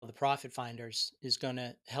Profit Finders is going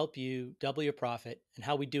to help you double your profit and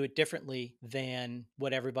how we do it differently than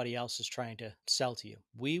what everybody else is trying to sell to you.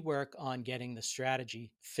 We work on getting the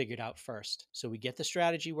strategy figured out first. So we get the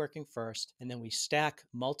strategy working first, and then we stack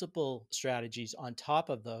multiple strategies on top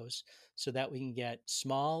of those so that we can get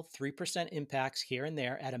small 3% impacts here and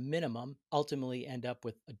there at a minimum, ultimately end up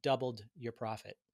with a doubled your profit.